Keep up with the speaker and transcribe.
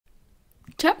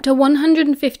Chapter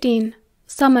 115,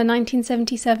 Summer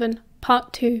 1977,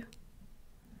 Part 2.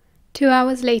 2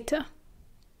 hours later.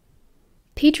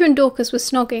 Peter and Dorcas were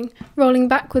snogging, rolling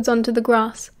backwards onto the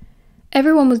grass.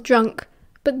 Everyone was drunk,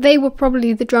 but they were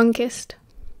probably the drunkest.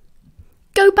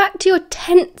 "Go back to your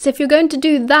tents if you're going to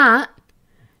do that!"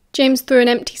 James threw an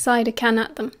empty cider can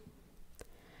at them.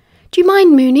 "Do you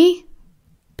mind, Mooney?"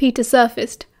 Peter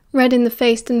surfaced, red in the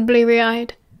face and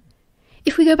bleary-eyed.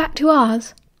 "If we go back to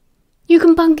ours? You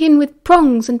can bunk in with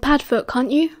Prongs and Padfoot,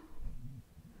 can't you?"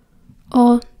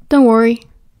 "Oh, don't worry."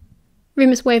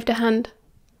 Remus waved a hand.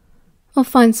 "I'll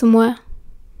find somewhere."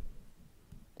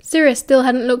 Sirius still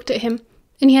hadn't looked at him,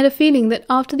 and he had a feeling that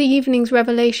after the evening's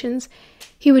revelations,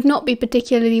 he would not be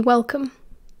particularly welcome.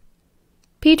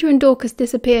 Peter and Dorcas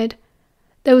disappeared.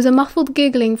 There was a muffled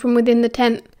giggling from within the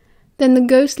tent, then the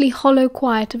ghostly hollow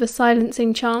quiet of a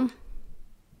silencing charm.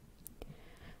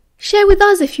 "Share with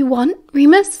us if you want,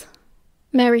 Remus,"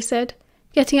 Mary said,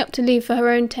 getting up to leave for her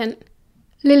own tent.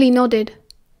 Lily nodded.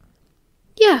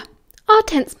 "Yeah, our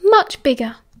tent's much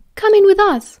bigger. Come in with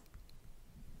us."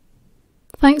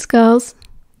 "Thanks, girls."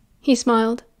 He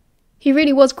smiled. He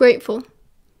really was grateful.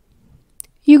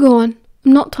 "You go on.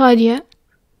 I'm not tired yet.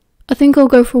 I think I'll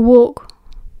go for a walk."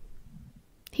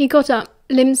 He got up,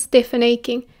 limbs stiff and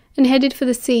aching, and headed for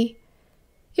the sea.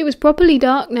 It was properly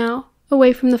dark now,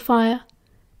 away from the fire,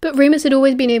 but Remus had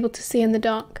always been able to see in the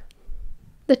dark.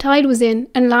 The tide was in,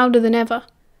 and louder than ever.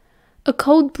 A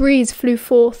cold breeze flew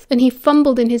forth, and he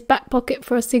fumbled in his back pocket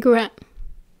for a cigarette.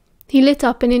 He lit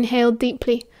up and inhaled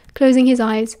deeply, closing his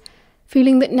eyes,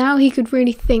 feeling that now he could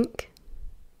really think.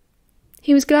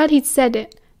 He was glad he'd said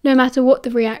it, no matter what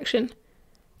the reaction,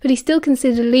 but he still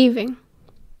considered leaving.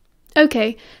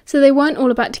 Okay, so they weren't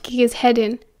all about to kick his head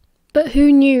in, but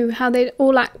who knew how they'd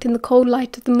all act in the cold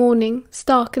light of the morning,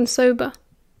 stark and sober?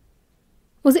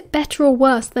 Was it better or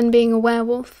worse than being a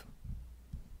werewolf?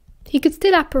 He could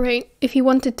still apparate if he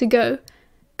wanted to go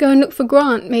and look for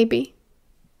Grant, maybe.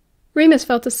 Remus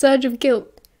felt a surge of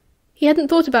guilt. He hadn't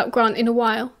thought about Grant in a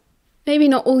while, maybe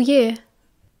not all year.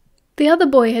 The other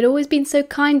boy had always been so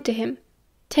kind to him,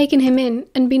 taken him in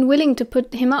and been willing to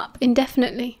put him up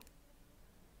indefinitely.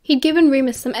 He'd given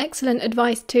Remus some excellent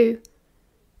advice too.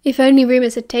 If only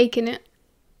Remus had taken it.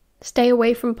 Stay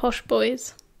away from posh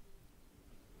boys.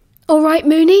 "All right,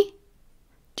 Mooney?"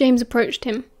 James approached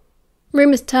him.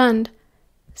 Remus turned.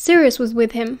 Sirius was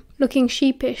with him, looking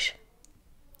sheepish.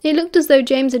 It looked as though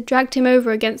James had dragged him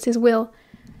over against his will.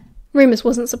 Remus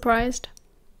wasn't surprised.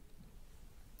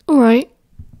 "All right."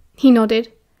 He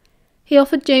nodded. He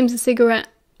offered James a cigarette.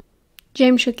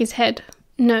 James shook his head.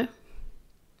 No.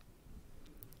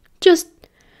 "Just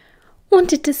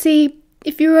wanted to see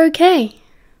if you were okay."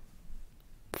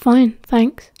 "Fine,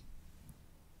 thanks."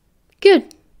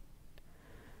 "Good."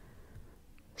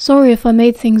 "Sorry if I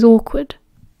made things awkward."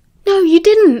 "No, you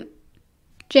didn't,"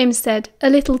 James said, a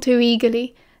little too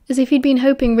eagerly, as if he'd been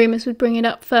hoping Remus would bring it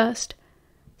up first.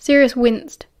 Sirius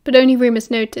winced, but only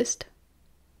Remus noticed.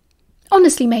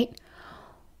 "Honestly, mate,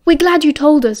 we're glad you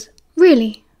told us,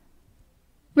 really."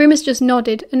 Remus just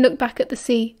nodded and looked back at the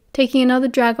sea, taking another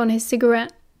drag on his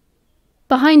cigarette.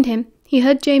 Behind him, he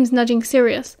heard James nudging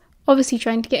Sirius, obviously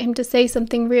trying to get him to say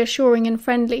something reassuring and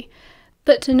friendly,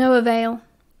 but to no avail.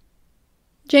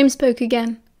 James spoke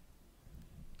again.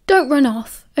 "Don't run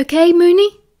off, okay,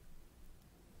 Mooney?"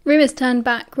 Remus turned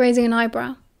back, raising an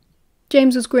eyebrow.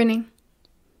 James was grinning.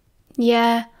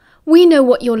 "Yeah, we know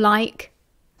what you're like.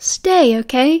 Stay,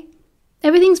 okay?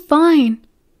 Everything's fine.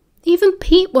 Even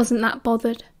Pete wasn't that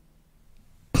bothered."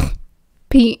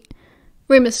 "Pete,"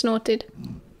 Remus snorted.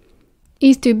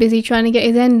 "He's too busy trying to get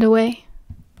his end away."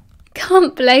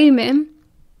 "Can't blame him,"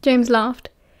 James laughed.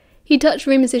 He touched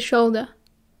Remus's shoulder.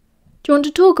 "Do you want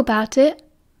to talk about it?"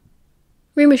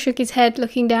 Remus shook his head,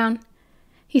 looking down.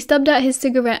 He stubbed out his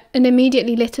cigarette and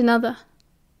immediately lit another.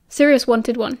 Sirius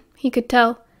wanted one, he could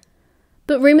tell.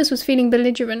 But Remus was feeling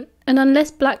belligerent, and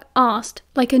unless Black asked,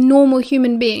 like a normal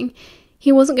human being,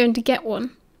 he wasn't going to get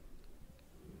one.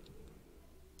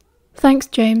 "Thanks,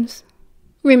 James,"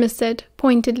 Remus said,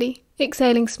 pointedly,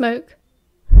 exhaling smoke.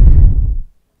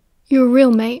 "You're a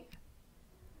real mate."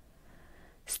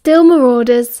 "Still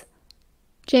marauders."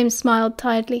 James smiled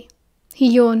tiredly. He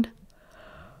yawned.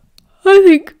 "I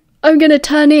think I'm going to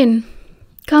turn in.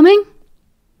 Coming?"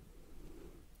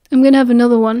 "I'm going to have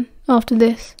another one after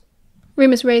this."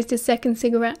 Remus raised his second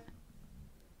cigarette.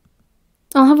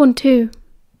 "I'll have one too,"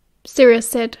 Sirius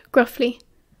said, gruffly.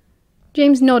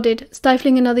 James nodded,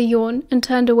 stifling another yawn, and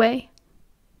turned away.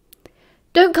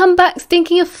 "Don't come back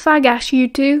stinking of fag ash, you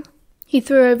two," he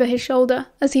threw over his shoulder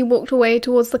as he walked away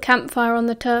towards the campfire on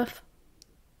the turf.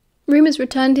 Remus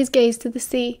returned his gaze to the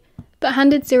sea, but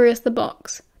handed Sirius the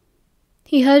box.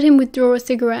 He heard him withdraw a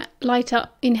cigarette, light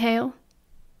up, inhale.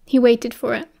 He waited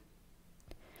for it.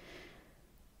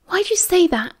 "Why'd you say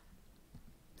that?"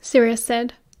 Sirius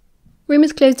said.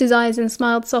 Remus closed his eyes and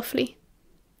smiled softly.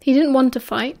 He didn't want to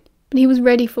fight, but he was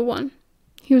ready for one.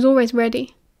 He was always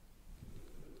ready.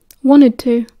 "Wanted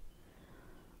to.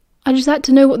 I just had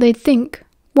to know what they'd think,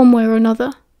 one way or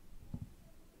another."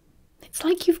 "It's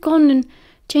like you've gone and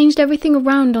changed everything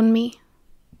around on me."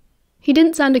 He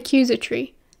didn't sound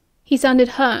accusatory. He sounded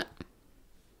hurt.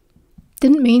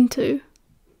 "Didn't mean to,"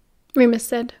 Remus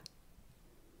said.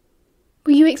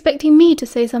 "Were you expecting me to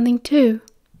say something too?"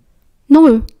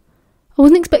 "No, I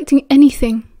wasn't expecting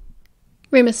anything,"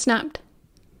 Remus snapped.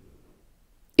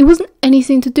 "It wasn't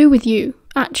anything to do with you,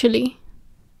 actually."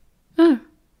 "Oh,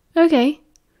 okay."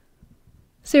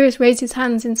 Sirius raised his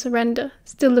hands in surrender,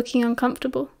 still looking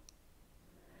uncomfortable.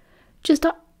 "Just,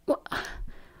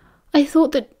 I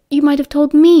thought that you might have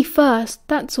told me first,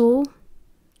 that's all,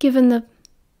 given the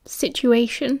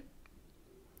situation."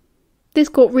 This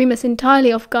caught Remus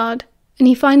entirely off guard, and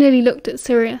he finally looked at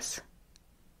Sirius.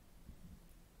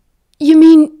 "You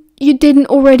mean you didn't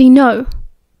already know?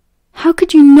 How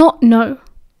could you not know?"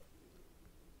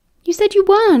 "You said you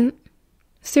weren't,"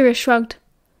 Sirius shrugged.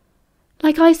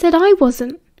 "Like I said I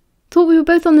wasn't. Thought we were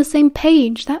both on the same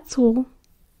page, that's all."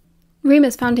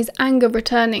 Remus found his anger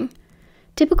returning.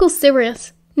 Typical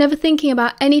Sirius, never thinking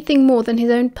about anything more than his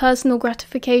own personal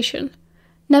gratification,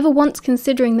 never once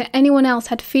considering that anyone else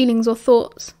had feelings or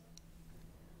thoughts.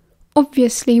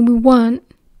 "Obviously we weren't,"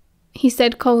 he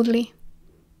said coldly.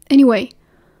 "Anyway,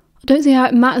 I don't see how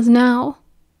it matters now.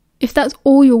 If that's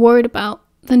all you're worried about,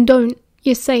 then don't.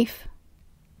 You're safe,"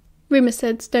 Remus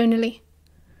said stonily.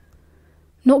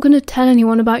 "Not going to tell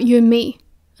anyone about you and me,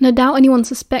 and I doubt anyone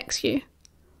suspects you.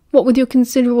 What with your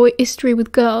considerable history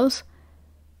with girls.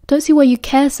 Don't see why you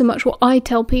care so much what I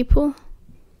tell people."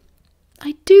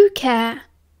 "I do care,"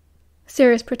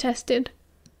 Sirius protested.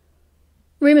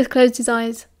 Remus closed his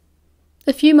eyes.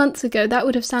 A few months ago that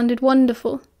would have sounded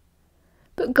wonderful.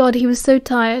 But God, he was so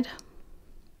tired.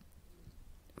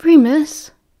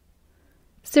 "Remus?"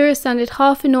 Sirius sounded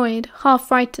half annoyed, half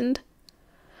frightened.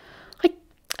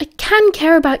 I can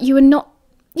care about you and not,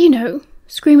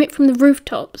 scream it from the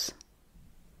rooftops."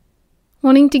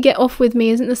 "Wanting to get off with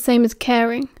me isn't the same as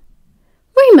caring."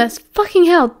 "Remus, fucking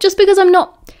hell, just because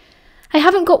I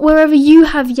haven't got wherever you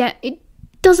have yet, it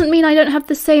doesn't mean I don't have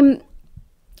the same...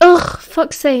 Ugh,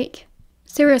 fuck's sake."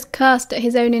 Sirius cursed at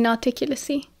his own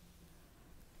inarticulacy.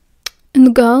 "And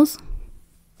the girls?"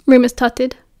 Remus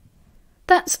tutted.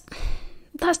 That's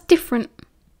different."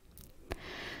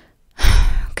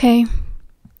 "Okay."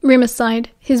 Remus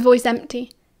sighed, his voice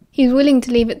empty. He was willing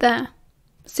to leave it there.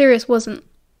 Sirius wasn't.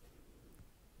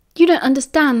 "You don't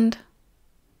understand."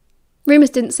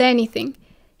 Remus didn't say anything.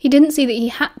 He didn't see that he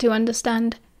had to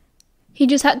understand. He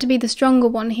just had to be the stronger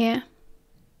one here.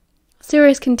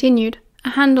 Sirius continued,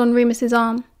 a hand on Remus's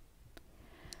arm.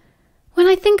 "When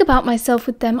I think about myself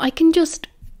with them, I can just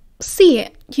see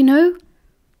it,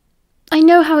 I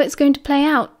know how it's going to play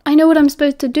out. I know what I'm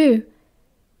supposed to do.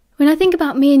 When I think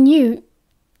about me and you,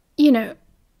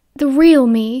 the real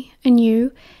me and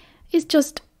you, it's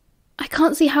just, I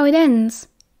can't see how it ends.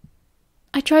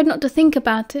 I tried not to think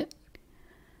about it.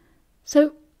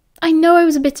 So, I know I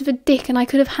was a bit of a dick and I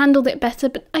could have handled it better,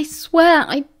 but I swear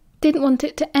I didn't want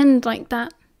it to end like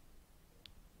that."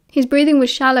 His breathing was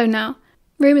shallow now.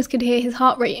 Remus could hear his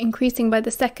heart rate increasing by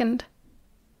the second.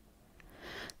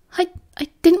 I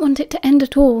didn't want it to end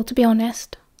at all, to be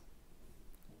honest."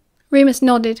 Remus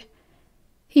nodded.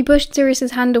 He pushed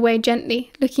Sirius's hand away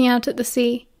gently, looking out at the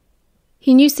sea.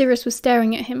 He knew Sirius was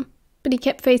staring at him, but he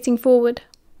kept facing forward.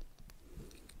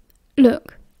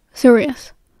 "Look,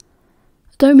 Sirius,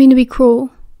 I don't mean to be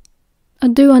cruel. I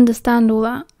do understand all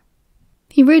that."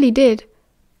 He really did.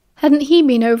 Hadn't he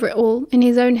been over it all in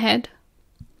his own head?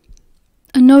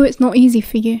 "I know it's not easy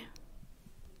for you."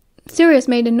 Sirius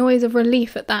made a noise of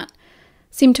relief at that,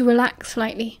 seemed to relax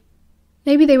slightly.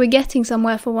 Maybe they were getting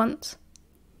somewhere for once.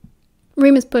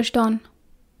 Remus pushed on.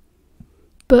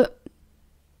 "But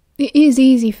it is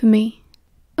easy for me.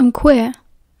 I'm queer,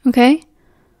 okay?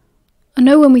 I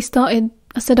know when we started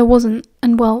I said I wasn't,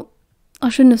 and well, I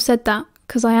shouldn't have said that,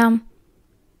 'cause I am.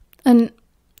 And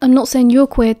I'm not saying you're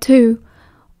queer too,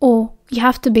 or you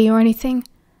have to be or anything,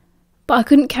 but I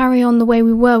couldn't carry on the way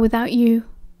we were without you,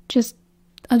 just,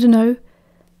 I don't know,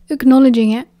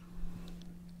 acknowledging it."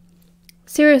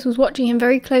 Sirius was watching him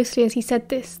very closely as he said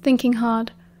this, thinking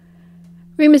hard.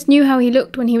 Remus knew how he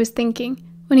looked when he was thinking,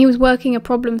 when he was working a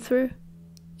problem through.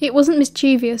 It wasn't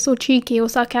mischievous or cheeky or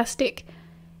sarcastic.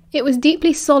 It was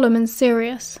deeply solemn and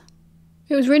serious.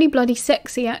 It was really bloody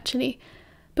sexy, actually,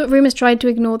 but Remus tried to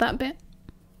ignore that bit.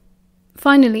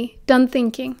 Finally, done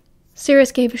thinking,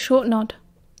 Sirius gave a short nod.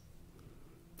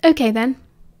 "Okay then,"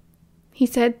 he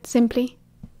said simply.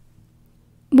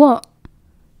 "What?"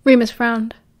 Remus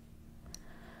frowned.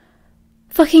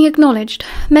 "Fucking acknowledged.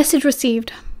 Message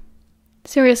received."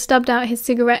 Sirius stubbed out his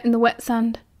cigarette in the wet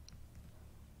sand.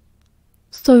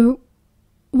 "So,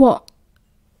 what?"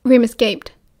 Remus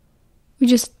gaped. "We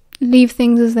just leave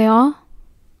things as they are?"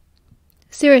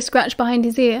 Sirius scratched behind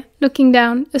his ear, looking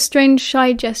down, a strange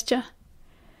shy gesture.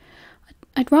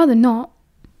 "I'd rather not."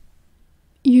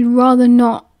 "You'd rather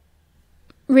not?"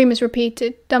 Remus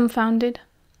repeated, dumbfounded.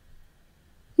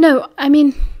 "No, I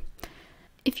mean,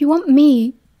 if you want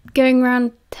me going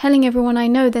around telling everyone I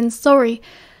know, then sorry,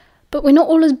 but we're not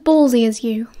all as ballsy as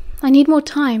you. I need more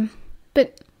time,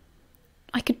 but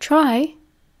I could try."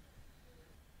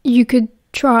 "You could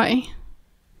try?"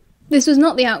 This was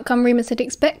not the outcome Remus had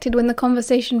expected when the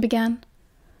conversation began.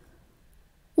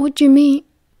 "What do you mean?"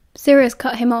 Sirius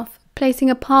cut him off, placing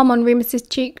a palm on Remus's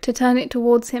cheek to turn it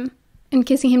towards him, and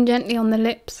kissing him gently on the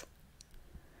lips.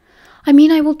 "I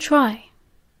mean I will try,"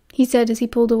 he said as he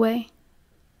pulled away.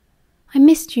 "I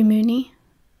missed you, Moony."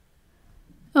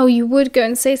 "Oh, you would go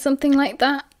and say something like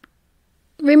that?"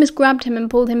 Remus grabbed him and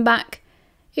pulled him back.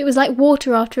 It was like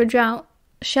water after a drought,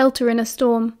 shelter in a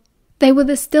storm. They were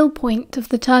the still point of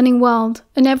the turning world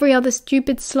and every other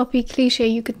stupid, sloppy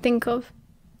cliché you could think of.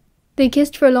 They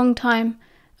kissed for a long time,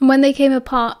 and when they came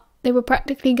apart, they were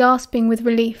practically gasping with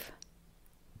relief.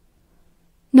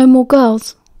 "No more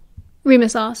girls?"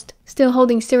 Remus asked, still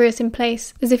holding Sirius in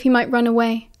place, as if he might run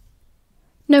away.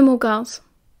 "No more girls,"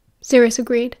 Sirius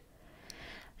agreed.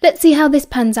 "Let's see how this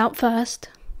pans out first."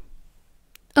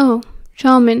 "Oh,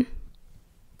 charming."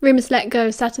 Remus let go,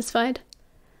 satisfied.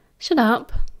 "Shut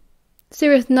up."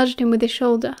 Sirius nudged him with his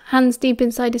shoulder, hands deep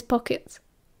inside his pockets.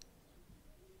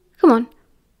 "Come on,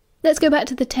 let's go back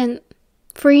to the tent.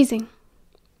 Freezing."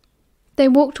 They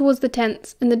walked towards the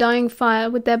tents and the dying fire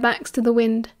with their backs to the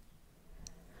wind.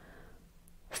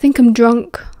 "I think I'm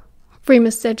drunk,"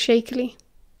 Remus said shakily.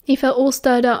 He felt all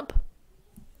stirred up.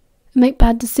 "I make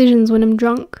bad decisions when I'm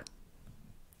drunk."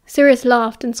 Sirius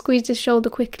laughed and squeezed his shoulder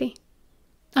quickly.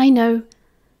 "I know,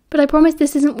 but I promise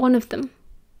this isn't one of them."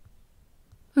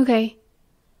 "Okay.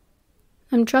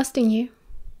 I'm trusting you."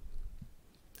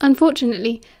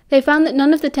 Unfortunately, they found that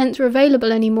none of the tents were available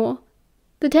anymore.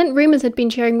 The tent Remus had been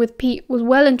sharing with Pete was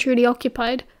well and truly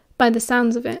occupied, by the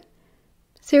sounds of it.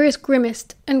 Sirius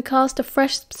grimaced and cast a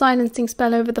fresh silencing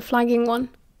spell over the flagging one.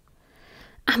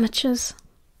 "Amateurs,"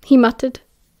 he muttered.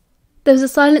 There was a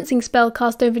silencing spell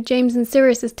cast over James and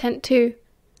Sirius's tent too.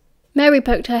 Mary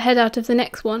poked her head out of the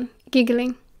next one,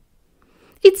 giggling.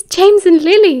 "It's James and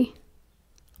Lily!"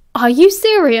 "Are you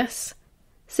serious?"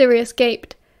 Sirius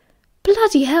gaped.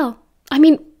 "Bloody hell! I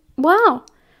mean, wow!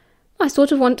 I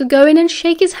sort of want to go in and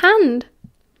shake his hand."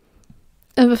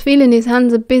 "I've a feeling his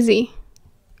hands are busy."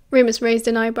 Remus raised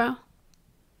an eyebrow.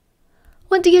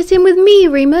 "Want to get in with me,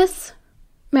 Remus?"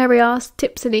 Mary asked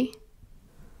tipsily.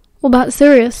 "What about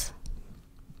Sirius?"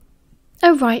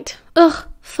 "Oh, right. Ugh,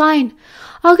 fine.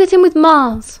 I'll get in with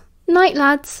Mars. Night,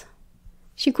 lads."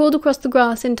 She crawled across the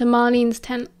grass into Marlene's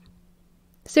tent.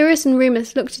 Sirius and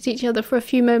Remus looked at each other for a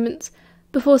few moments,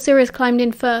 before Sirius climbed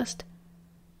in first.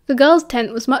 The girls'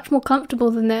 tent was much more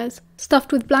comfortable than theirs,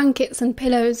 stuffed with blankets and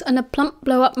pillows and a plump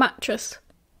blow-up mattress.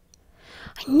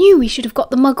 "I knew we should have got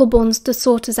the Muggleborns to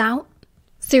sort us out,"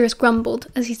 Sirius grumbled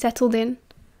as he settled in.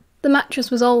 The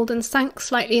mattress was old and sank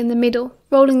slightly in the middle,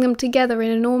 rolling them together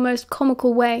in an almost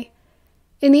comical way.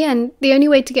 In the end, the only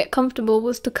way to get comfortable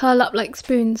was to curl up like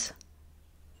spoons.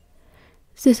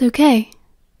 "Is this okay?"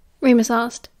 Remus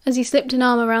asked, as he slipped an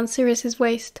arm around Sirius's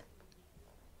waist.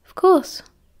 "Of course,"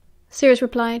 Sirius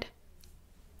replied.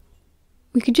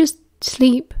 "We could just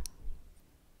sleep."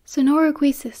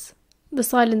 Sonoroquesis, the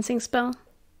silencing spell.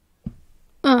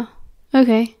 "Oh,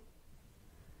 okay."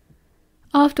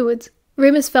 Afterwards,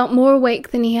 Remus felt more awake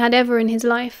than he had ever in his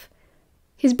life.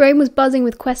 His brain was buzzing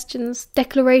with questions,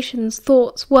 declarations,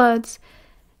 thoughts, words.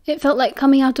 It felt like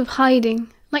coming out of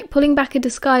hiding, like pulling back a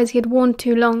disguise he had worn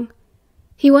too long.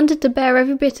 He wanted to bear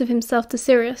every bit of himself to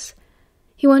Sirius.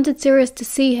 He wanted Sirius to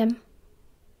see him.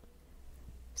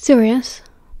 "Sirius?"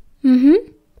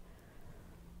 "Mm-hmm?"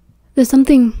 "There's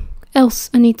something else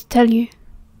I need to tell you."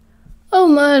 "Oh,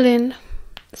 Merlin,"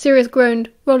 Sirius groaned,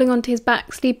 rolling onto his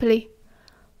back sleepily.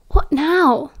 "What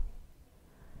now?"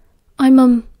 I'm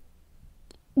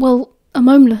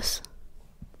homeless."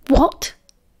 "What?"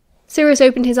 Sirius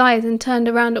opened his eyes and turned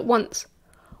around at once.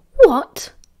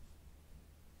 "What?"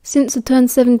 "Since I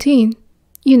turned 17.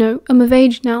 You know, I'm of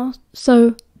age now,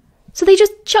 so..." So they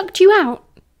just chucked you out?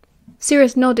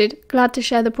 Sirius nodded, glad to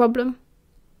share the problem.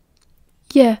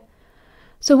 Yeah.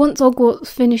 So once Hogwarts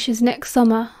finishes next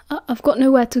summer, I've got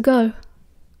nowhere to go.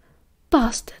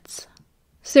 Bastards,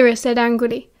 Sirius said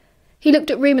angrily. He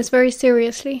looked at Remus very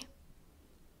seriously.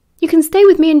 You can stay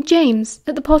with me and James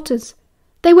at the Potters.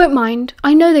 They won't mind,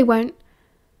 I know they won't.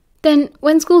 Then,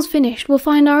 when school's finished, we'll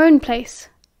find our own place.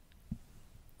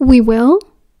 We will?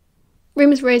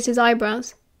 Remus raised his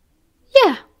eyebrows.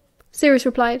 Yeah, Sirius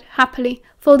replied, happily,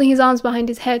 folding his arms behind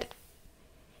his head.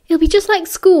 It'll be just like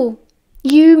school.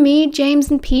 You, me,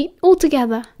 James and Pete, all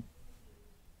together.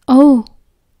 Oh.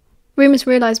 Remus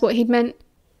realised what he'd meant.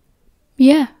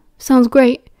 Yeah, sounds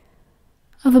great.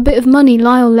 I've a bit of money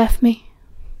Lyle left me.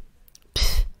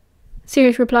 Pfft,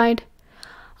 Sirius replied.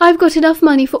 I've got enough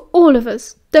money for all of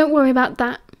us. Don't worry about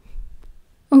that.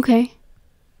 Okay,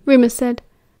 Remus said.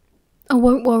 I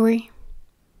won't worry.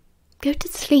 Go to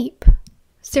sleep,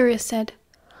 Sirius said,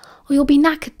 or you'll be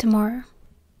knackered tomorrow.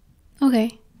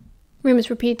 Okay,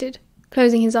 Remus repeated,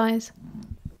 closing his eyes.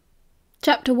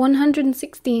 Chapter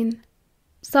 116,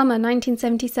 Summer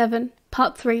 1977,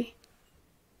 Part 3.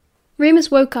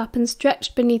 Remus woke up and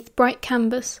stretched beneath bright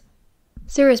canvas,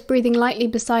 Sirius breathing lightly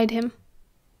beside him.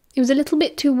 It was a little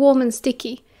bit too warm and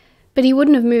sticky, but he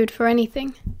wouldn't have moved for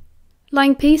anything.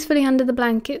 Lying peacefully under the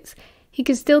blankets, he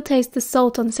could still taste the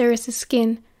salt on Sirius's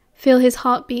skin, feel his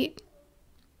heartbeat.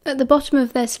 At the bottom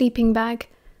of their sleeping bag,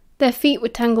 their feet were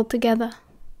tangled together.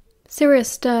 Sirius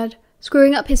stirred,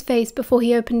 screwing up his face before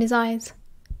he opened his eyes.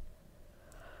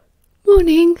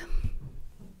 Morning.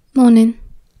 Morning.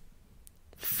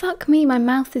 Fuck me, my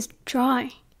mouth is dry.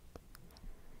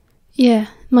 Yeah,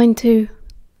 mine too,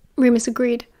 Remus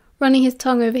agreed, running his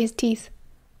tongue over his teeth.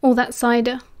 All that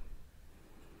cider.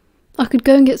 I could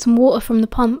go and get some water from the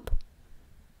pump.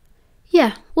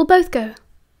 Yeah, we'll both go.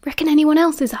 Reckon anyone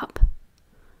else is up?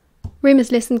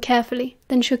 Remus listened carefully,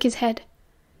 then shook his head.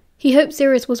 He hoped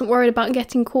Sirius wasn't worried about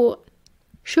getting caught.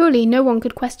 Surely no one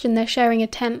could question their sharing a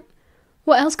tent.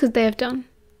 What else could they have done?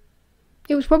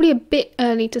 It was probably a bit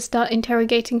early to start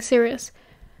interrogating Sirius,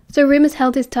 so Remus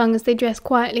held his tongue as they dressed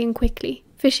quietly and quickly,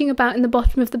 fishing about in the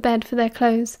bottom of the bed for their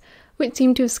clothes, which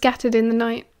seemed to have scattered in the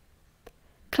night.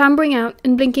 Clambering out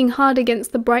and blinking hard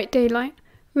against the bright daylight,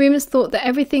 Remus thought that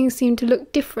everything seemed to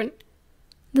look different.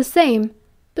 The same,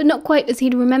 but not quite as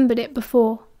he'd remembered it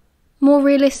before. More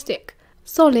realistic,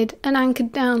 solid and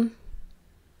anchored down.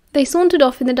 They sauntered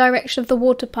off in the direction of the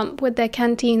water pump with their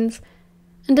canteens,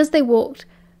 and as they walked,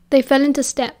 they fell into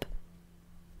step,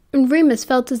 and Remus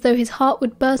felt as though his heart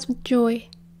would burst with joy.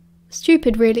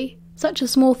 Stupid, really, such a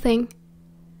small thing.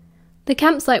 The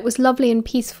campsite was lovely and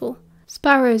peaceful,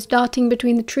 sparrows darting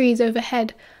between the trees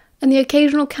overhead, and the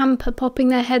occasional camper popping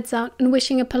their heads out and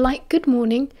wishing a polite good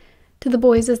morning to the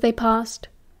boys as they passed.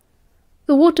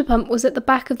 The water pump was at the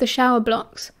back of the shower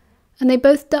blocks, and they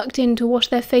both ducked in to wash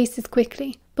their faces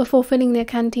quickly before filling their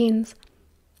canteens,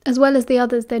 as well as the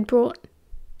others they'd brought.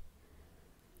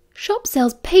 Shop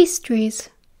sells pastries,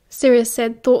 Sirius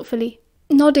said thoughtfully,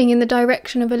 nodding in the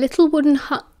direction of a little wooden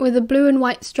hut with a blue and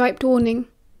white striped awning.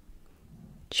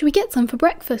 Should we get some for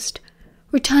breakfast?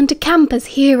 Return to camp as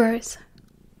heroes.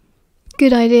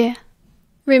 Good idea.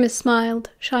 Remus smiled,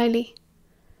 shyly.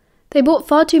 They bought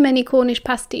far too many Cornish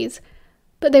pasties,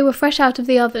 but they were fresh out of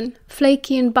the oven,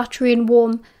 flaky and buttery and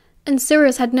warm, and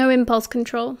Sirius had no impulse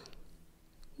control.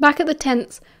 Back at the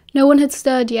tents, no one had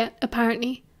stirred yet,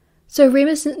 apparently, so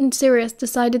Remus and Sirius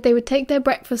decided they would take their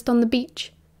breakfast on the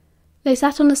beach. They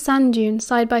sat on a sand dune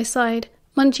side by side,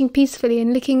 munching peacefully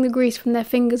and licking the grease from their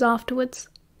fingers afterwards.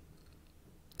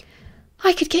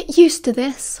 I could get used to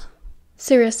this,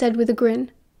 Sirius said with a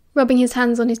grin, rubbing his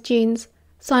hands on his jeans,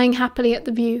 sighing happily at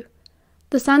the view.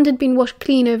 The sand had been washed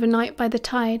clean overnight by the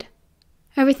tide.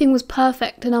 Everything was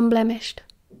perfect and unblemished.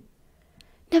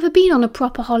 Never been on a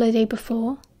proper holiday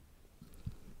before.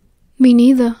 Me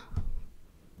neither.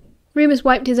 Remus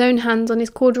wiped his own hands on his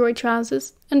corduroy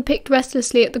trousers and picked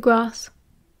restlessly at the grass.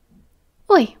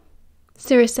 Oi,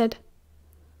 Sirius said.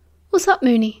 What's up,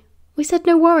 Moony? We said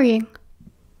no worrying.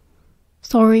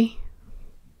 Sorry.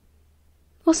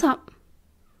 What's up?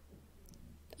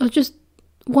 I was just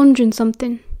wondering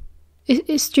something.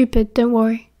 It's stupid, don't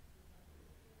worry.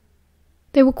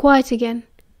 They were quiet again.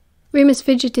 Remus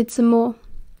fidgeted some more.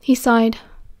 He sighed.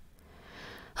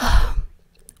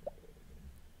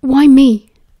 Why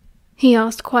me? He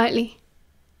asked quietly.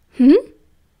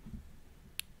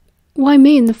 Why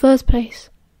me in the first place?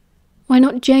 Why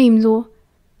not James or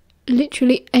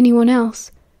literally anyone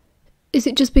else? Is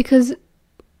it because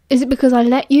I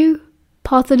let you?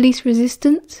 Path of least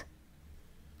resistance?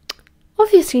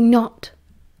 Obviously not,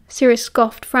 Sirius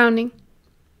scoffed, frowning.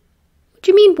 What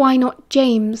do you mean, why not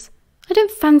James? I don't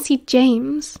fancy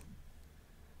James.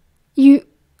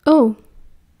 Oh.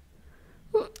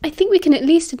 Well, I think we can at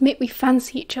least admit we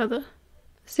fancy each other.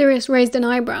 Sirius raised an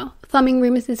eyebrow, thumbing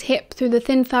Remus's hip through the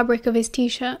thin fabric of his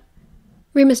t-shirt.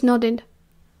 Remus nodded.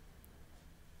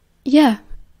 Yeah,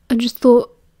 I just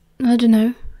thought, I don't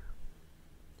know.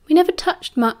 We never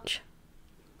touched much.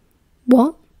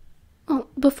 What? Oh,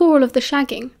 before all of the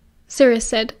shagging, Sirius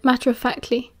said,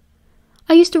 matter-of-factly.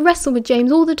 I used to wrestle with James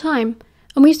all the time,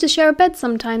 and we used to share a bed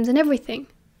sometimes and everything.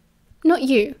 Not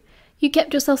you. You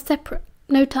kept yourself separate.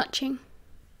 No touching.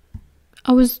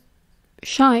 I was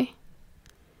shy.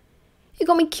 It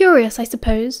got me curious, I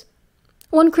suppose.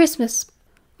 One Christmas,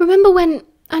 remember when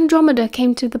Andromeda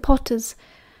came to the Potters?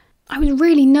 I was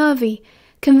really nervy,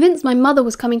 convinced my mother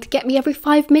was coming to get me every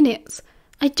 5 minutes.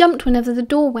 I jumped whenever the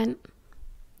door went.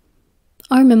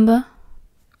 I remember,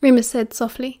 Remus said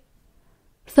softly.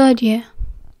 3rd year.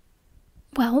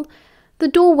 Well, the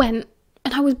door went,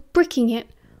 and I was bricking it.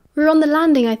 We were on the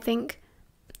landing, I think.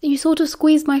 You sort of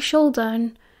squeezed my shoulder,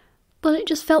 and, well, it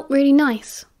just felt really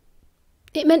nice.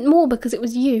 It meant more because it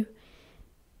was you.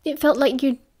 It felt like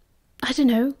you'd, I don't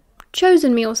know,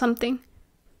 chosen me or something.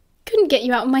 Couldn't get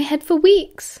you out of my head for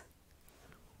weeks.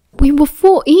 We were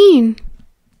 14.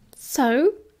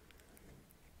 So?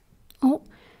 Oh,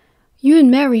 you and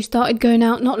Mary started going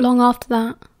out not long after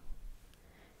that.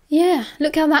 Yeah,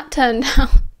 look how that turned out.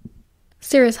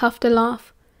 Sirius huffed a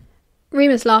laugh.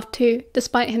 Remus laughed too,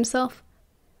 despite himself.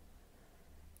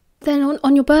 Then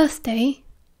on your birthday,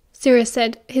 Sirius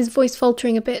said, his voice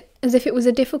faltering a bit, as if it was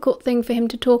a difficult thing for him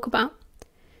to talk about.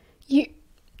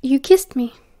 You kissed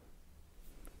me.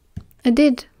 I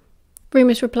did,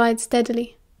 Remus replied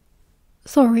steadily.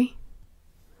 Sorry.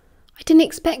 I didn't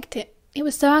expect it. It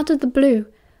was so out of the blue.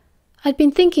 I'd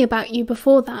been thinking about you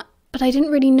before that, but I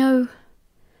didn't really know.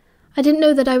 I didn't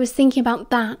know that I was thinking about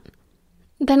that.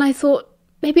 Then I thought,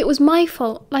 maybe it was my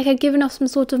fault, like I'd given off some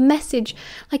sort of message,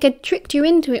 like I'd tricked you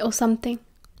into it or something.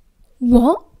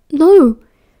 What? No.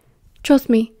 Trust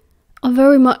me, I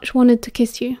very much wanted to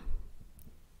kiss you.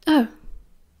 Oh,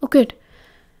 well good.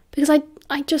 Because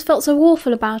I just felt so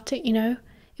awful about it, you know.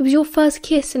 It was your first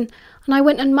kiss and I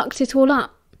went and mucked it all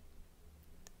up.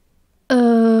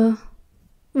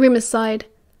 Remus sighed.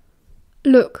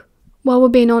 Look, while we're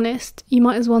being honest, you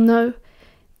might as well know.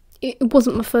 It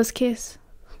wasn't my first kiss.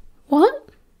 What?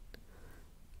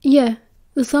 Yeah,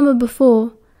 the summer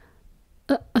before,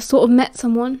 I sort of met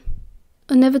someone.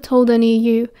 I never told any of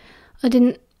you. I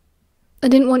didn't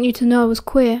want you to know I was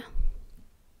queer.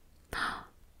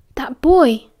 That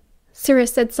boy,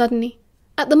 Sirius said suddenly,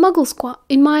 at the Muggle Squat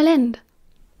in Mile End.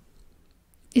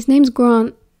 His name's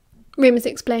Grant, Remus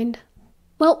explained.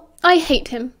 Well, I hate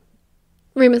him.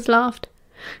 Remus laughed.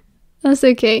 That's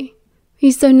okay.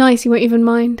 He's so nice he won't even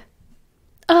mind.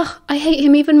 Ugh, I hate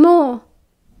him even more.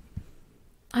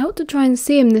 I ought to try and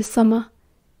see him this summer.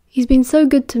 He's been so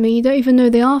good to me, you don't even know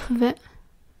the half of it.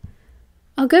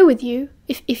 I'll go with you,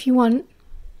 if you want.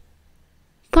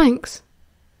 Thanks.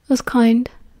 That's kind.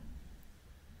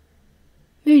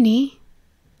 Moony,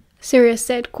 Sirius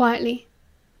said quietly.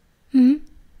 I'm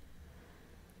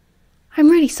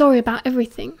really sorry about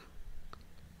everything.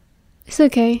 It's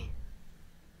okay.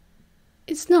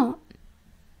 It's not.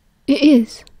 It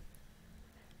is.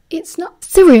 It's not.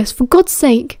 Sirius, for God's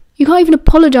sake. You can't even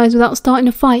apologise without starting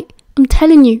a fight. I'm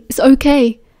telling you, it's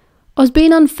okay. I was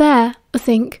being unfair, I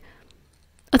think.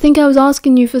 I think I was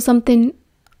asking you for something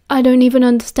I don't even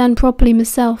understand properly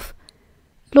myself.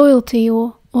 Loyalty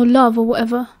or love or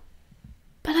whatever.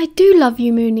 But I do love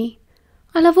you, Moony.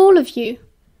 I love all of you.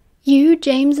 You,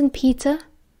 James and Peter.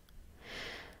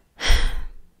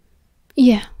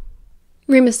 Yeah.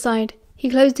 Remus sighed. He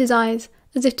closed his eyes,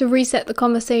 as if to reset the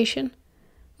conversation.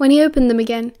 When he opened them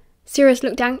again, Sirius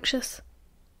looked anxious.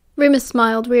 Remus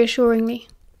smiled reassuringly.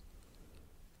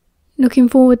 Looking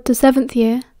forward to 7th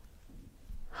year?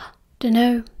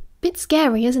 Dunno. Bit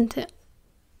scary, isn't it?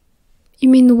 You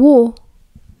mean the war?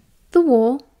 The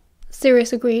war,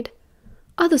 Sirius agreed.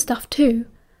 Other stuff too.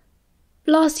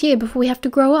 Last year before we have to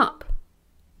grow up.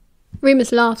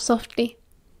 Remus laughed softly.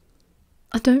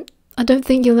 I don't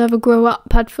think you'll ever grow up,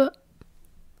 Padfoot.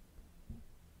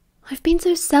 I've been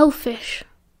so selfish.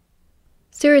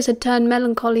 Sirius had turned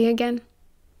melancholy again.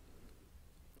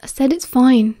 I said it's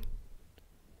fine.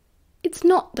 It's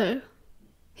not, though.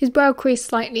 His brow creased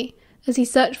slightly as he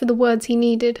searched for the words he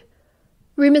needed.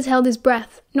 Remus held his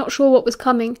breath, not sure what was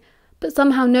coming, but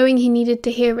somehow knowing he needed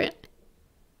to hear it.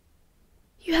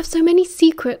 You have so many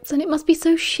secrets, and it must be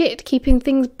so shit keeping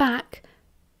things back,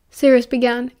 Sirius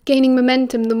began, gaining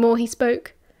momentum the more he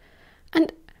spoke.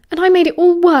 And I made it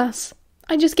all worse.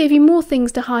 I just gave you more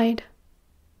things to hide.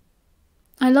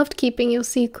 I loved keeping your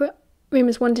secret,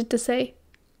 Remus wanted to say.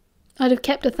 I'd have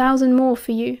kept 1,000 more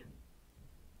for you.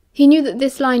 He knew that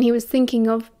this line he was thinking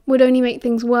of would only make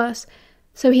things worse,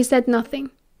 so he said nothing.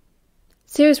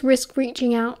 Sirius risked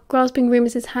reaching out, grasping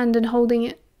Remus's hand and holding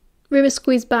it. Remus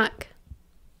squeezed back.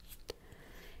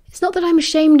 It's not that I'm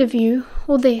ashamed of you,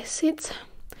 or this, it's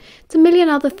a million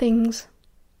other things.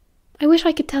 I wish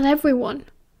I could tell everyone.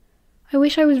 I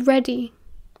wish I was ready.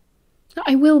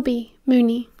 I will be,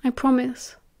 Moony, I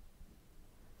promise.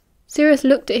 Sirius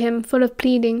looked at him, full of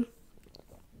pleading.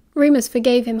 Remus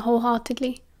forgave him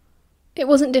wholeheartedly. It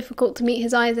wasn't difficult to meet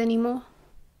his eyes anymore.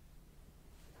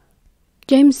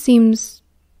 James seems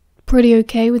pretty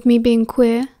okay with me being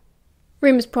queer,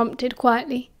 Remus prompted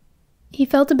quietly. He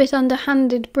felt a bit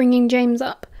underhanded bringing James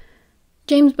up.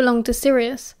 James belonged to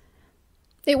Sirius.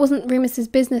 It wasn't Remus's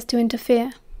business to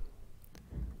interfere.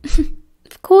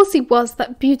 Of course he was,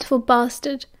 that beautiful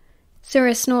bastard,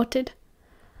 Sirius snorted.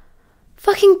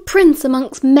 Fucking prince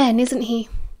amongst men, isn't he?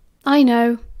 I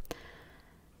know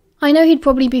he'd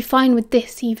probably be fine with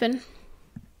this, even.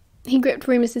 He gripped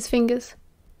Remus's fingers.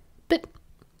 But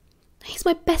he's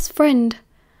my best friend.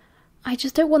 I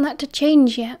just don't want that to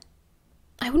change yet.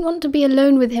 I wouldn't want to be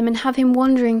alone with him and have him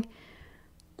wondering.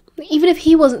 Even if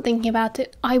he wasn't thinking about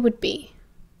it, I would be.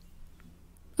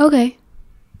 Okay,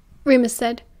 Remus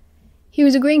said. He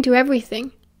was agreeing to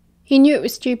everything. He knew it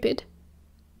was stupid.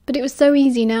 But it was so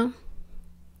easy now.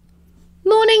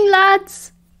 Morning,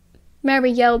 lads!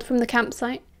 Mary yelled from the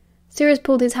campsite. Sirius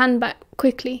pulled his hand back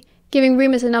quickly, giving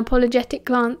Remus an apologetic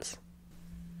glance.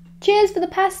 Cheers for the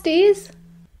pasties!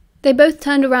 They both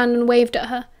turned around and waved at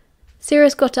her.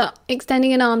 Sirius got up,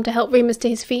 extending an arm to help Remus to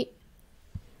his feet.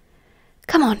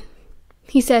 Come on,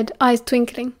 he said, eyes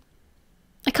twinkling.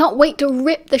 I can't wait to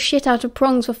rip the shit out of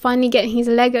Prongs for finally getting his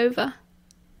leg over.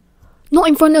 Not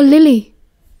in front of Lily,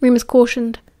 Remus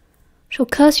cautioned. She'll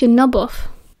curse your knob off.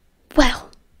 Well,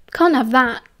 can't have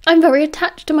that. I'm very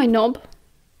attached to my knob.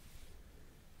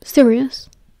 Sirius?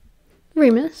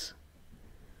 Remus?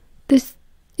 This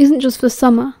isn't just for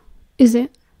summer, is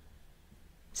it?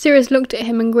 Sirius looked at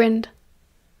him and grinned.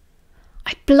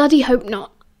 I bloody hope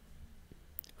not.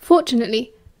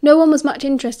 Fortunately, no one was much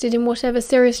interested in whatever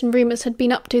Sirius and Remus had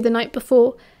been up to the night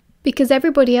before, because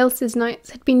everybody else's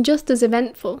nights had been just as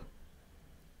eventful.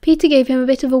 Peter gave him a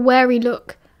bit of a wary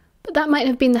look, but that might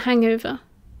have been the hangover.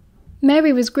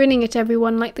 Mary was grinning at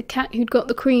everyone like the cat who'd got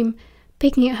the cream,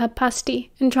 picking at her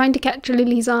pasty and trying to catch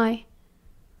Lily's eye.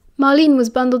 Marlene was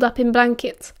bundled up in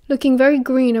blankets, looking very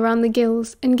green around the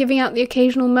gills and giving out the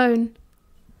occasional moan.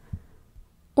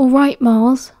 All right,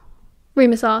 Mars?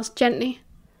 Remus asked gently.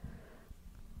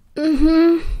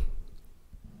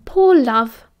 Poor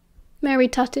love, Mary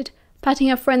tutted, patting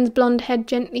her friend's blonde head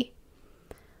gently.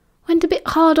 Went a bit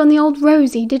hard on the old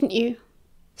Rosie, didn't you?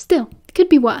 Still, it could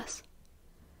be worse.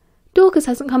 Dorcas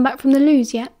hasn't come back from the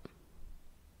loos yet.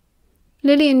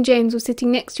 Lily and James were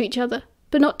sitting next to each other,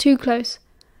 but not too close.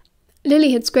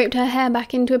 Lily had scraped her hair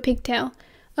back into a pigtail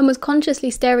and was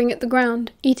consciously staring at the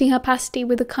ground, eating her pasty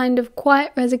with a kind of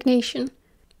quiet resignation.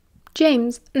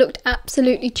 James looked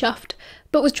absolutely chuffed,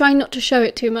 but was trying not to show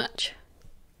it too much.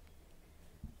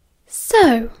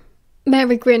 So,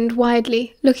 Mary grinned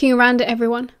widely, looking around at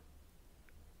everyone.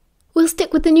 We'll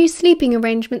stick with the new sleeping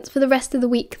arrangements for the rest of the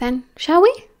week then, shall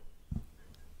we?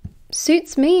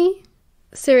 Suits me,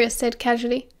 Sirius said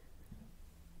casually.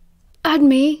 And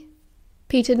me,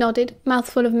 Peter nodded,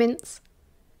 mouthful of mince.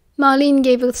 Marlene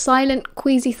gave a silent,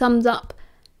 queasy thumbs up.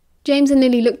 James and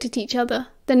Lily looked at each other,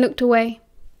 then looked away.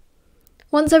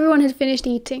 Once everyone had finished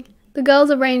eating, the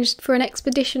girls arranged for an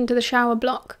expedition to the shower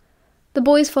block. The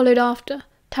boys followed after,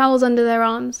 towels under their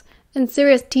arms, and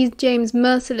Sirius teased James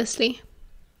mercilessly.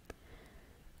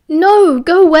 No,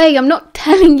 go away, I'm not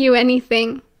telling you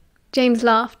anything, James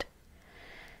laughed.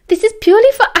 This is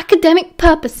purely for academic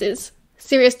purposes,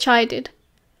 Sirius chided.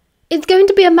 It's going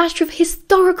to be a matter of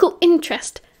historical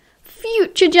interest.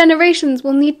 Future generations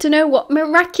will need to know what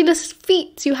miraculous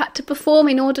feats you had to perform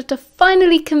in order to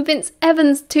finally convince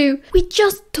Evans to... We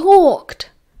just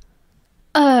talked.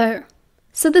 Oh,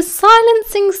 so the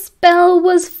silencing spell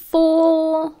was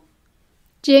for...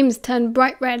 James turned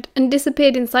bright red and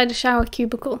disappeared inside a shower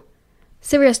cubicle.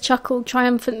 Sirius chuckled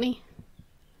triumphantly.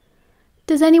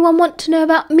 Does anyone want to know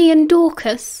about me and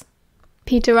Dorcas?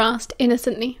 Peter asked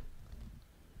innocently.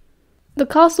 The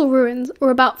castle ruins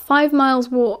were about 5 miles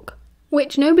walk,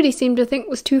 which nobody seemed to think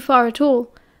was too far at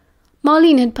all.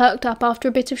 Marlene had perked up after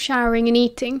a bit of showering and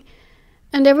eating,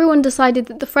 and everyone decided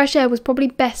that the fresh air was probably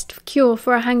best cure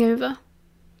for a hangover.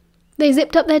 They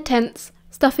zipped up their tents,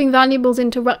 stuffing valuables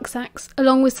into rucksacks,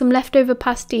 along with some leftover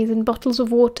pasties and bottles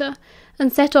of water,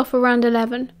 and set off around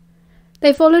 11.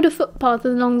 They followed a footpath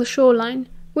along the shoreline,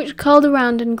 which curled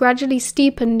around and gradually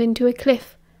steepened into a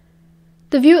cliff.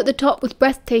 The view at the top was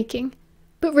breathtaking,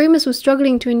 but Remus was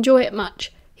struggling to enjoy it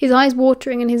much, his eyes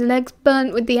watering and his legs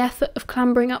burnt with the effort of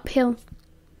clambering uphill.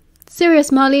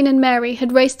 Sirius, Marlene and Mary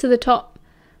had raced to the top,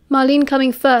 Marlene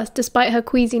coming first despite her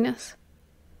queasiness.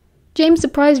 James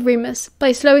surprised Remus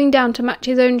by slowing down to match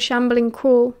his own shambling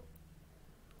crawl.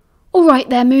 "All right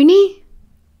there, Moony?"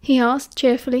 he asked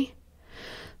cheerfully.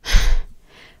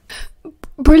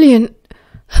 "Brilliant,"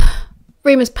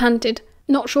 Remus panted,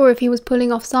 not sure if he was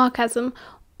pulling off sarcasm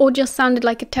or just sounded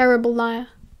like a terrible liar.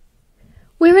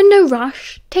 "We're in no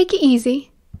rush. Take it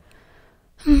easy."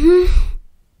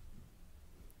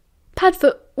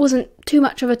 Padfoot wasn't too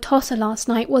much of a tosser last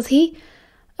night, was he?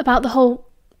 About the whole,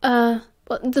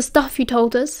 the stuff you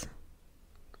told us?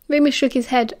 Remus shook his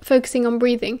head, focusing on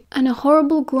breathing, and a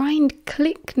horrible grind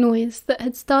click noise that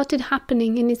had started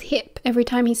happening in his hip every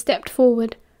time he stepped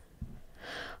forward.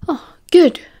 "Oh,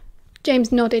 good,"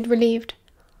 James nodded, relieved.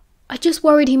 "I just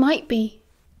worried he might be.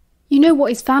 You know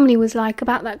what his family was like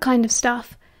about that kind of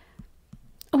stuff.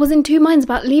 I was in two minds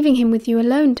about leaving him with you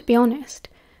alone, to be honest.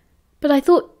 But I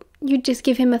thought you'd just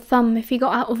give him a thumb if he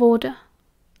got out of order."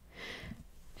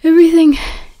 "Everything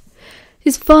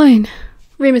is fine,"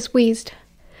 Remus wheezed.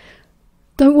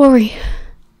 "Don't worry."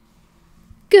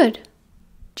 "Good,"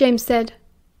 James said,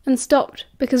 and stopped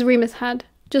because Remus had,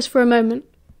 just for a moment.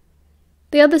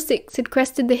 The other 6 had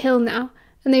crested the hill now,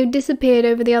 and they had disappeared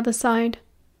over the other side.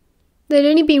 They'd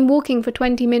only been walking for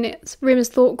 20 minutes, Remus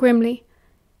thought grimly.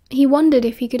 He wondered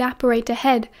if he could apparate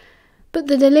ahead, but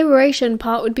the deliberation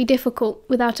part would be difficult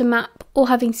without a map or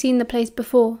having seen the place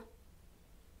before.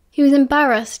 He was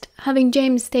embarrassed, having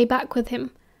James stay back with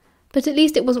him, but at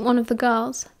least it wasn't one of the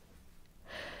girls.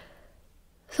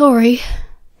 "Sorry,"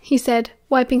 he said,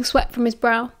 wiping sweat from his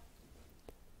brow.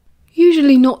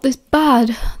 "Usually not this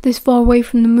bad, this far away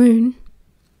from the moon."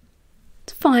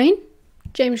 "It's fine,"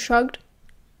 James shrugged.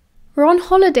 "We're on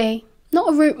holiday, not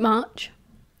a route march."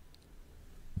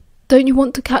 "Don't you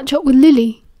want to catch up with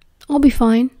Lily? I'll be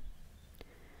fine."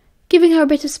 "Giving her a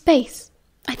bit of space.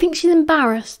 I think she's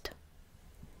embarrassed."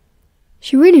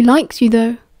 "She really likes you,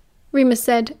 though," Remus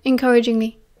said,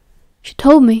 encouragingly. "She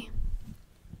told me."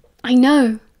 "I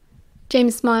know,"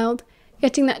 James smiled,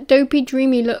 getting that dopey,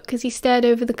 dreamy look as he stared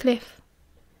over the cliff.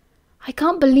 "I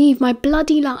can't believe my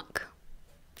bloody luck."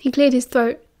 He cleared his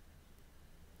throat.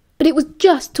 "But it was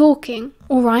just talking,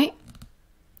 all right?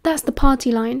 That's the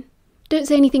party line. Don't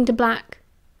say anything to Black."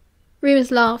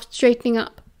 Remus laughed, straightening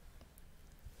up.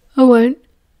 "I won't."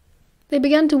 They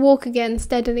began to walk again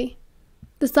steadily.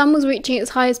 The sun was reaching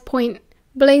its highest point,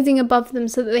 blazing above them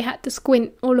so that they had to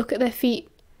squint or look at their feet.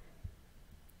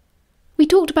 "We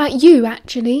talked about you,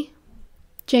 actually,"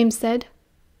 James said.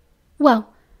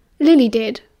 "Well, Lily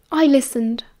did. I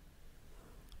listened."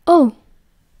 "Oh."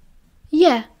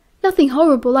 "Yeah, nothing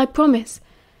horrible, I promise.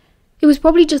 It was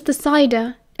probably just the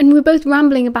cider, and we were both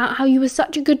rambling about how you were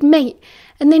such a good mate,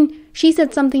 and then she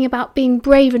said something about being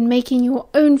brave and making your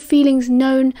own feelings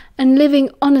known and living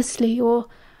honestly, or,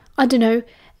 I don't know.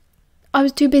 I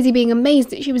was too busy being amazed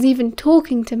that she was even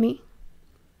talking to me."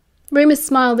 Remus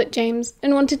smiled at James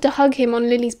and wanted to hug him on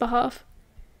Lily's behalf.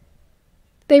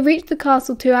 They reached the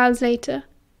castle 2 hours later,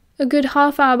 a good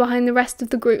half hour behind the rest of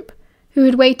the group, who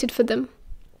had waited for them.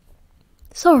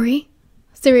 "Sorry,"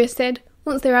 Sirius said,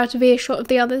 once they were out of earshot of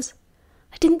the others.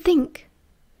 "I didn't think."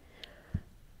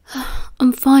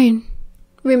 "I'm fine,"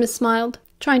 Remus smiled,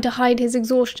 trying to hide his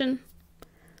exhaustion.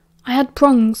 "I had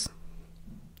prongs."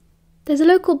 "There's a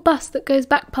local bus that goes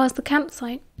back past the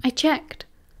campsite. I checked,"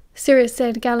 Sirius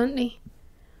said gallantly.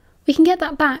 "We can get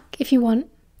that back, if you want."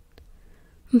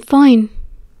 "I'm fine."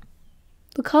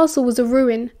 The castle was a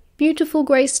ruin, beautiful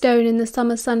grey stone in the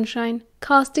summer sunshine,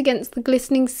 cast against the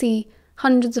glistening sea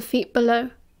hundreds of feet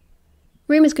below.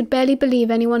 Remus could barely believe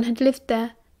anyone had lived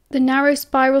there. The narrow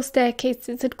spiral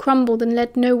staircases had crumbled and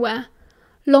led nowhere.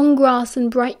 Long grass and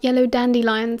bright yellow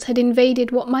dandelions had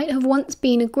invaded what might have once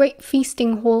been a great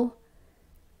feasting hall.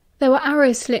 There were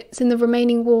arrow slits in the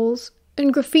remaining walls,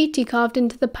 and graffiti carved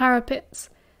into the parapets,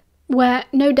 where,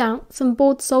 no doubt, some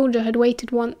bored soldier had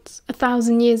waited once,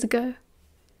 1,000 years ago.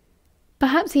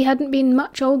 Perhaps he hadn't been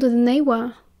much older than they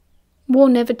were. War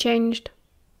never changed.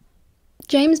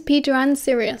 James, Peter and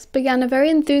Sirius began a very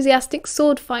enthusiastic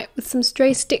sword fight with some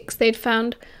stray sticks they'd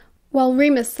found, while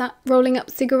Remus sat rolling up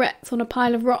cigarettes on a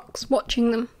pile of rocks,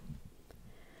 watching them.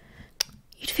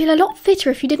 "You'd feel a lot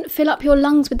fitter if you didn't fill up your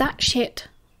lungs with that shit,"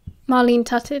 Marlene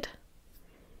tutted.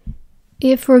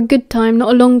 "Here for a good time,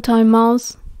 not a long time,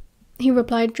 Miles," he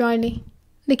replied dryly,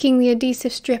 licking the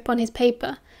adhesive strip on his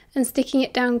paper and sticking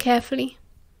it down carefully.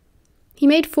 He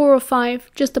made 4 or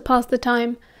 5, just to pass the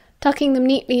time, tucking them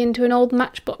neatly into an old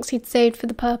matchbox he'd saved for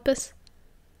the purpose.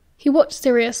 He watched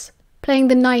Sirius, playing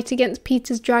the knight against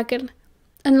Peter's dragon,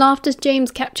 and laughed as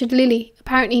James captured Lily,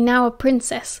 apparently now a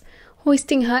princess,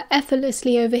 hoisting her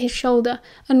effortlessly over his shoulder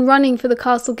and running for the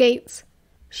castle gates.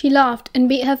 She laughed and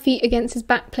beat her feet against his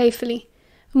back playfully,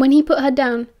 and when he put her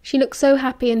down, she looked so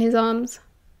happy in his arms.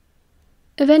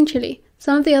 Eventually,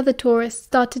 some of the other tourists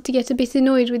started to get a bit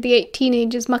annoyed with the 8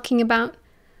 teenagers mucking about,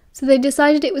 so they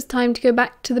decided it was time to go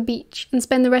back to the beach and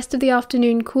spend the rest of the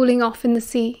afternoon cooling off in the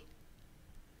sea.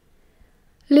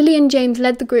 Lily and James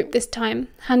led the group this time,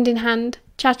 hand in hand,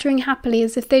 chattering happily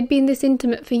as if they'd been this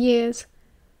intimate for years.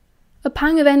 A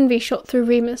pang of envy shot through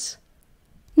Remus.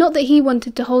 Not that he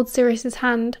wanted to hold Sirius's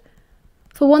hand.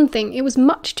 For one thing, it was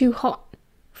much too hot.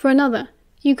 For another,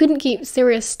 you couldn't keep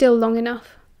Sirius still long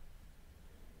enough.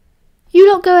 "You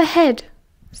lot go ahead,"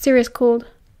 Sirius called.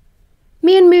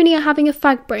 "Me and Mooney are having a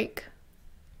fag break."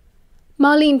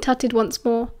 Marlene tutted once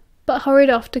more, but hurried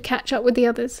off to catch up with the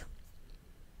others.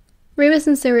 Remus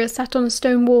and Sirius sat on a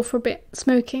stone wall for a bit,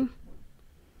 smoking.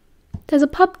 "There's a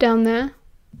pub down there."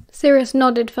 Sirius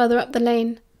nodded further up the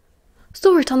lane.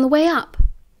 "Saw it on the way up.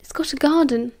 It's got a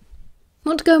garden.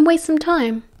 Want to go and waste some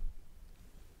time?"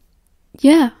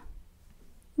 "Yeah,"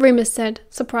 Remus said,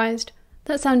 surprised.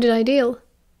 That sounded ideal.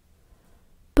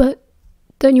 "But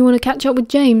don't you want to catch up with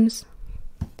James?"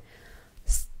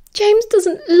 "James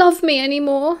doesn't love me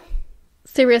anymore,"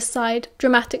 Sirius sighed,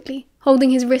 dramatically,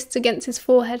 holding his wrists against his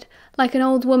forehead, like an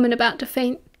old woman about to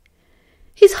faint.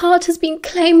 "His heart has been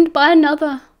claimed by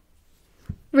another."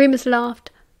 Remus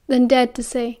laughed, then dared to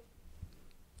say,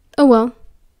 "Oh well,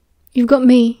 you've got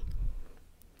me."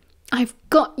 "I've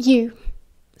got you,"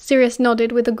 Sirius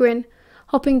nodded with a grin,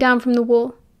 hopping down from the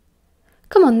wall.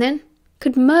 "Come on then,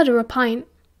 could murder a pint."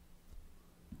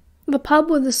 The pub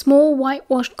was a small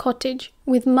whitewashed cottage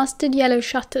with mustard yellow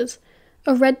shutters,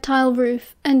 a red tile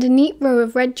roof, and a neat row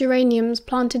of red geraniums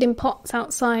planted in pots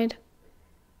outside.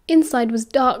 Inside was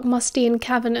dark, musty and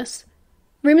cavernous.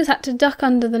 Remus had to duck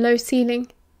under the low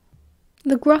ceiling.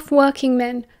 The gruff working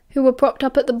men, who were propped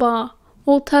up at the bar,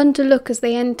 all turned to look as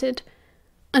they entered,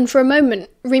 and for a moment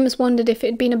Remus wondered if it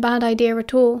had been a bad idea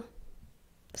at all.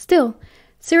 Still,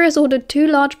 Sirius ordered 2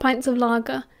 large pints of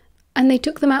lager, and they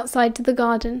took them outside to the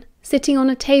garden, sitting on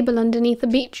a table underneath a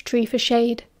beech tree for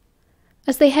shade.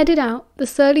 As they headed out, the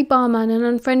surly barman and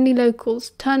unfriendly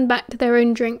locals turned back to their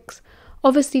own drinks,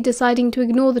 obviously deciding to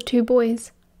ignore the 2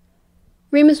 boys.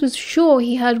 Remus was sure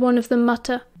he heard one of them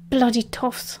mutter, "Bloody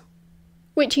toffs,"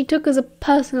 which he took as a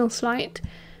personal slight,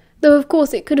 though of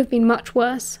course it could have been much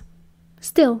worse.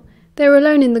 Still, they were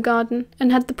alone in the garden,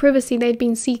 and had the privacy they'd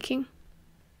been seeking.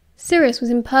 Sirius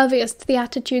was impervious to the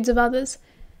attitudes of others.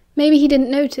 Maybe he didn't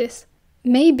notice.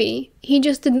 Maybe he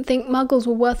just didn't think muggles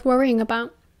were worth worrying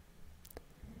about.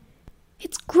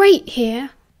 "It's great here,"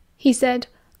 he said,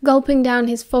 gulping down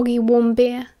his foggy, warm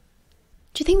beer.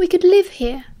 "Do you think we could live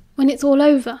here when it's all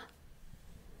over?"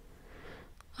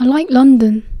 "I like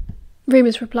London,"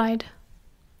 Remus replied.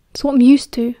 "It's what I'm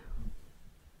used to."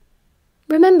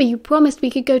 "Remember you promised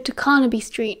we could go to Carnaby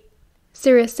Street,"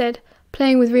 Sirius said,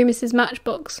 playing with Remus's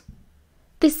matchbox.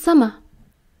 "This summer.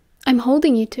 I'm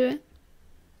holding you to it."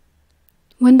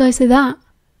 "When did I say that?"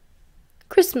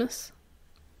 "Christmas."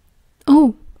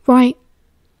 "Oh, right.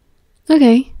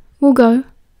 Okay, we'll go."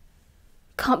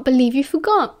 "Can't believe you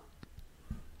forgot."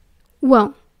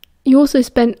 "Well, you also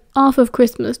spent half of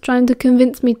Christmas trying to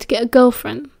convince me to get a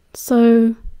girlfriend,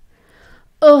 so..."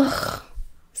 "Ugh,"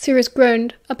 Sirius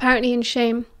groaned, apparently in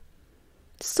shame.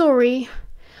 "Sorry.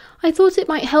 I thought it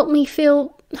might help me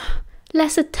feel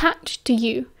less attached to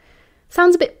you.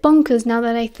 Sounds a bit bonkers now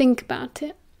that I think about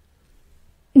it."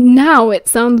 "Now it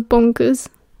sounds bonkers."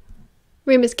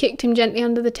 Remus kicked him gently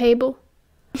under the table.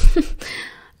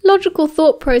 "Logical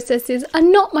thought processes are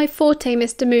not my forte,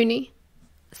 Mr. Mooney."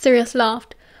 Sirius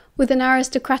laughed, with an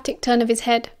aristocratic turn of his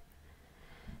head.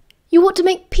 "You ought to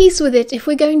make peace with it if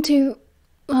we're going to...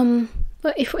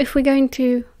 if we're going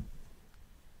to...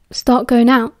 start going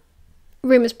out,"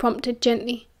 Remus prompted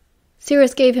gently.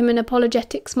 Sirius gave him an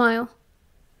apologetic smile.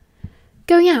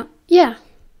 "Going out, yeah,"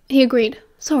 he agreed.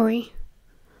 "Sorry."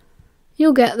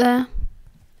 "You'll get there,"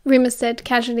 Remus said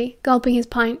casually, gulping his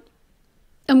pint.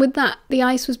 And with that, the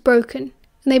ice was broken,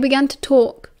 and they began to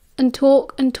talk, and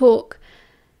talk, and talk.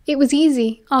 It was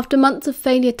easy, after months of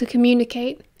failure to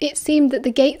communicate. It seemed that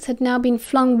the gates had now been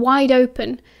flung wide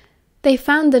open. They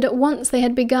found that at once they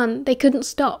had begun, they couldn't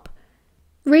stop.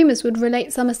 Remus would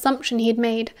relate some assumption he had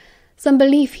made, some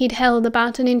belief he'd held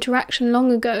about an interaction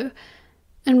long ago,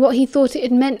 and what he thought it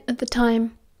had meant at the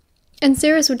time. And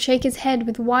Sirius would shake his head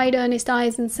with wide, earnest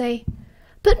eyes and say,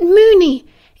 But Mooney,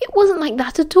 it wasn't like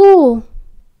that at all.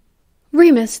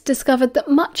 Remus discovered that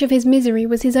much of his misery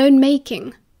was his own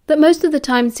making, that most of the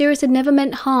time Sirius had never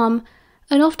meant harm,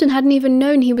 and often hadn't even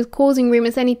known he was causing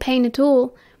Remus any pain at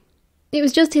all. It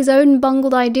was just his own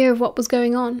bungled idea of what was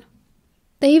going on.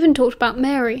 They even talked about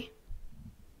Mary.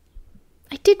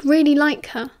 "I did really like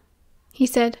her," he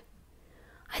said.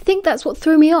 "I think that's what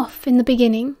threw me off in the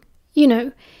beginning. You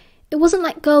know, it wasn't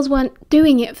like girls weren't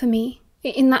doing it for me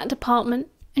in that department,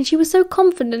 and she was so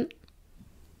confident."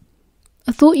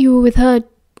 "I thought you were with her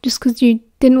just because you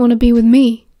didn't want to be with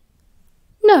me."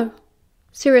 "No,"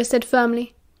 Sirius said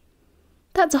firmly.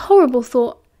 "That's a horrible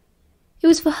thought. It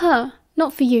was for her,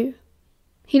 not for you."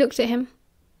 He looked at him.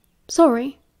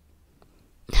 "Sorry."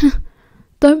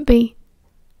 "Don't be.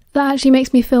 That actually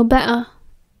makes me feel better."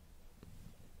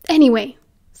 "Anyway,"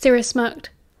 Sirius smirked,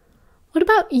 "what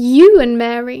about you and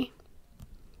Mary?"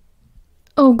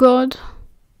 "Oh God."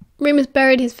 Remus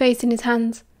buried his face in his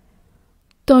hands.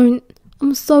 "Don't.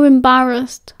 I'm so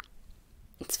embarrassed."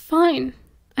 "It's fine.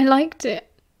 I liked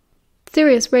it."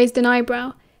 Sirius raised an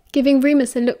eyebrow, giving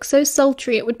Remus a look so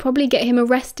sultry it would probably get him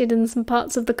arrested in some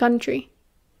parts of the country.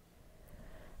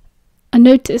 "I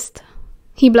noticed."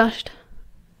 He blushed.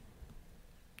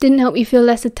 "Didn't help you feel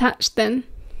less attached then?"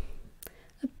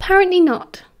 "Apparently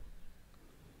not."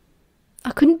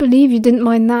 "I couldn't believe you didn't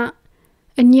mind that.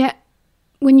 And yet,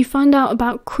 when you found out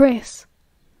about Chris..."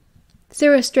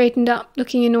 Sirius straightened up,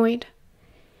 looking annoyed.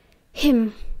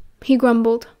 "Him," he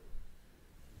grumbled.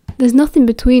 "There's nothing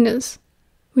between us.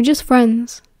 We're just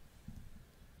friends."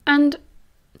 "And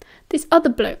this other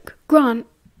bloke, Grant,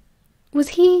 was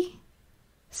he..."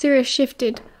 Sirius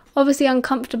shifted, obviously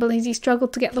uncomfortable as he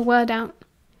struggled to get the word out.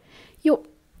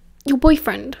 Your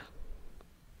boyfriend?"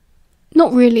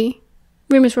 "Not really,"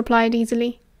 Remus replied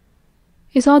easily.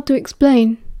 "It's hard to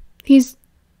explain. He's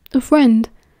a friend.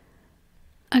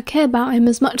 I care about him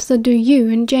as much as I do you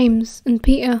and James and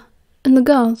Peter and the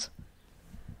girls."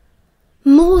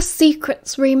 "More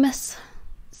secrets, Remus."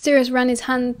 Sirius ran his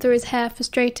hand through his hair,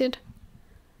 frustrated.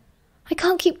 "I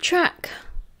can't keep track.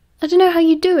 I don't know how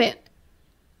you do it.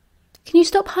 Can you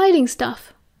stop hiding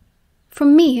stuff?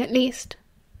 From me, at least."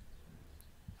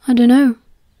 "I don't know,"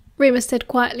 Remus said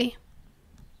quietly.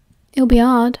 "It'll be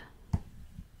hard."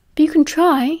 "But you can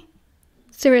try."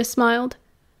 Sirius smiled.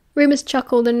 Remus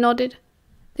chuckled and nodded.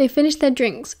 They finished their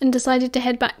drinks and decided to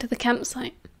head back to the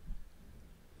campsite.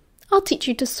 "I'll teach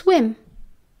you to swim,"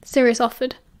 Sirius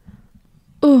offered.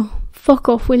 "Oh, fuck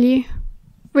off, will you?"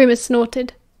 Remus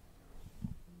snorted.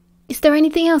 "Is there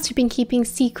anything else you've been keeping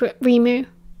secret, Remu?"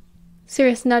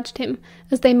 Sirius nudged him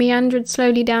as they meandered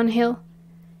slowly downhill.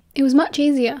 It was much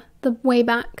easier, the way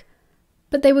back,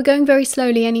 but they were going very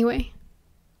slowly anyway.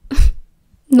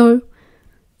 "No,"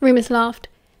 Remus laughed.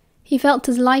 He felt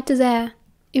as light as air.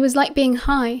 It was like being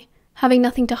high, having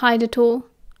nothing to hide at all.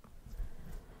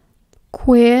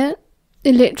 "Queer,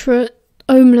 illiterate,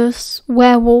 homeless,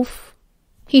 werewolf."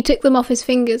 He took them off his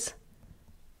fingers.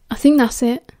 "I think that's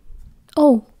it.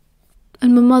 Oh,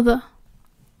 and my mother."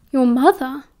 "Your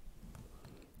mother?"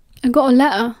 "I got a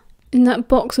letter in that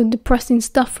box of depressing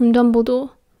stuff from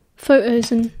Dumbledore.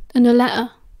 Photos and a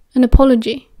letter. An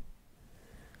apology."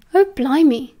 "Oh,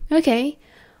 blimey. Okay.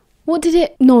 What did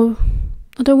it..." "No,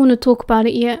 I don't want to talk about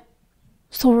it yet.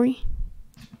 Sorry."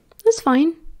 "That's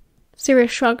fine."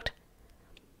 Sirius shrugged.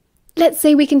 "Let's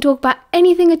say we can talk about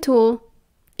anything at all,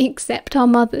 except our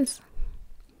mothers."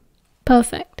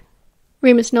 "Perfect."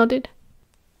 Remus nodded.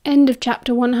 End of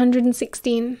chapter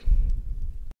 116.